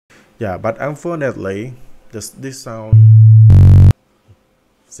Yeah, but unfortunately this sound,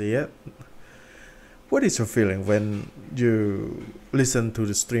 see it. What is your feeling when you listen to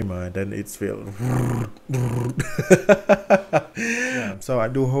the streamer and then it's feel yeah, so I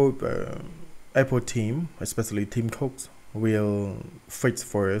do hope Apple team, especially Team Cooks, will fix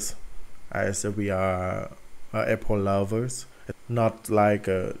for us, as we are Apple lovers. Not like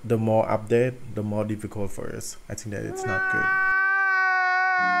the more update, the more difficult for us. I think that it's not good.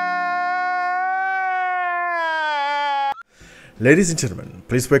 Ladies and gentlemen,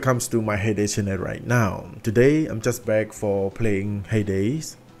 please welcome to my MyHayDay channel right now. Today I'm just back for playing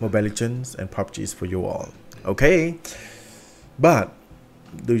MyHaydays, Mobile Legends and PUBGs for you all. Okay, but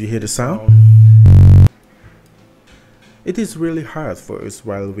do you hear the sound? It is really hard for us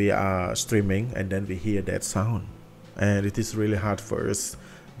while we are streaming and then we hear that sound. And it is really hard for us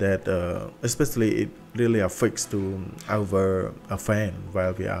that especially it really affects to our fan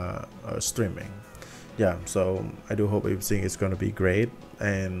while we are streaming. Yeah, so I do hope everything is gonna be great,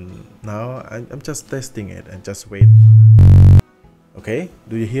 and now I'm just testing it and just wait. Okay,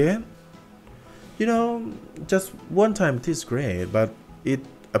 do you hear it? You know, just one time it is great, but it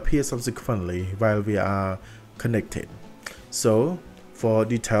appears subsequently while we are connected. So for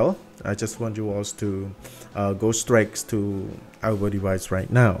detail, I just want you all to go straight to our device right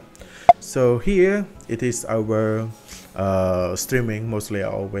now. So here it is our streaming, mostly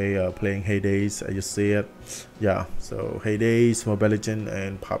always playing MyHaydays, as you see it. Yeah, so MyHaydays, Mobile Legends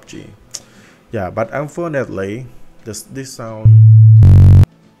and PUBG. Yeah, but unfortunately this sound,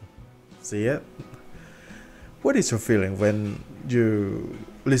 see it. What is your feeling when you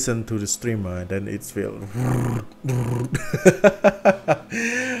listen to the streamer and then it's feel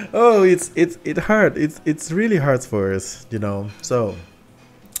oh, it hurt, it's really hard for us, you know. So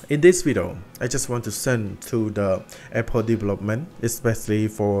in this video, I just want to send to the Apple development, especially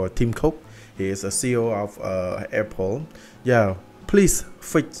for Tim Cook. He is a CEO of Apple. Yeah, please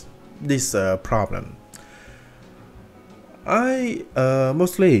fix this problem. I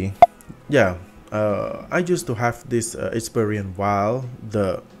mostly, yeah, I used to have this experience while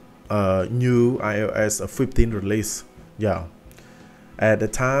the new iOS 15 release. Yeah, at the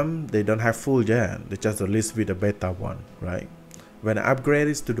time they don't have full yet, they just released with the beta one, right? When I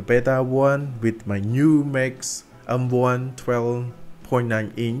upgraded to the beta one with my new Max M1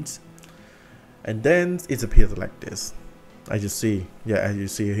 12.9 inch, and then it appears like this, as you see. Yeah, as you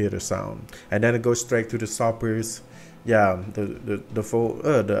see here the sound, and then it goes straight to the shoppers. Yeah, the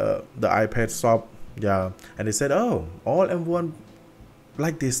iPad shop. Yeah, and they said, oh, all M1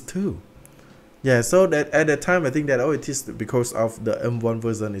 like this too. Yeah, so that at that time I think that, oh, it is because of the M1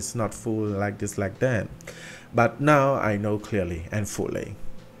 version is not full like this, like that. But now I know clearly and fully.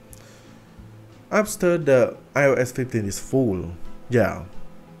 After the iOS 15 is full, yeah,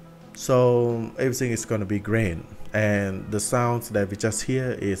 so everything is gonna be great, and the sounds that we just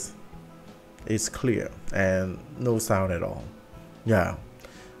hear is clear and no sound at all. Yeah,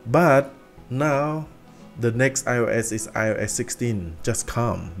 but now the next iOS is iOS 16 just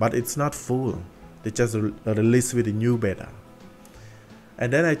come, but it's not full. They just released with a new beta.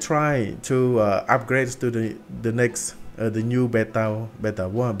 And then I try to upgrade to the next the new beta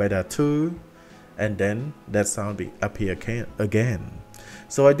 1, beta 2, and then that sound appear again.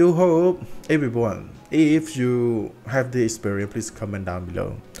 So I do hope everyone, if you have the experience, please comment down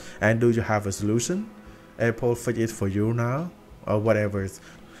below. And do you have a solution? Apple fix it for you now or whatever.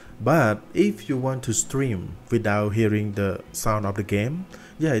 But if you want to stream without hearing the sound of the game,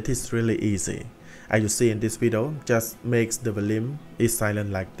 yeah, it is really easy. As you see in this video, just makes the volume is silent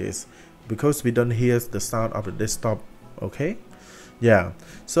like this, because we don't hear the sound of the desktop. Okay, yeah,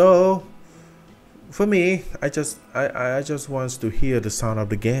 so for me, I just want to hear the sound of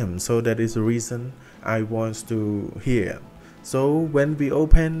the game, so that is the reason I want to hear. So when we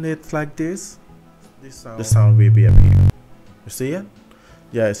open it like this, the sound will be up here. You see it?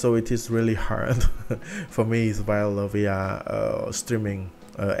 Yeah, so it is really hard for me while we are streaming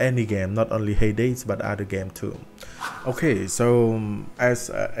any game, not only MyHaydays but other game too. Okay, so as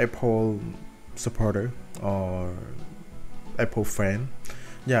Apple supporter or Apple fan,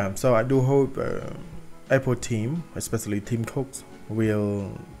 yeah, so I do hope Apple team, especially Tim Cooks,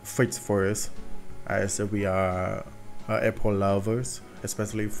 will fix for us, as we are Apple lovers,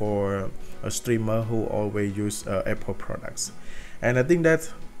 especially for a streamer who always use Apple products. And I think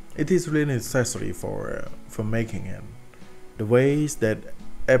that it is really necessary for making it. The ways that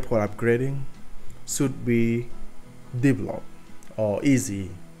Apple upgrading should be developed or easy,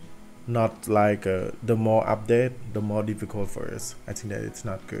 not like the more update, the more difficult for us. I think that it's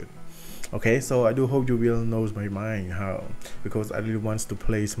not good. Okay, so I do hope you will know my mind how, because I really want to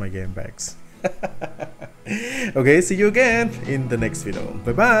place my game back. Okay, see you again in the next video.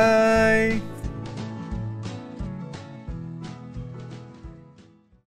 Bye bye.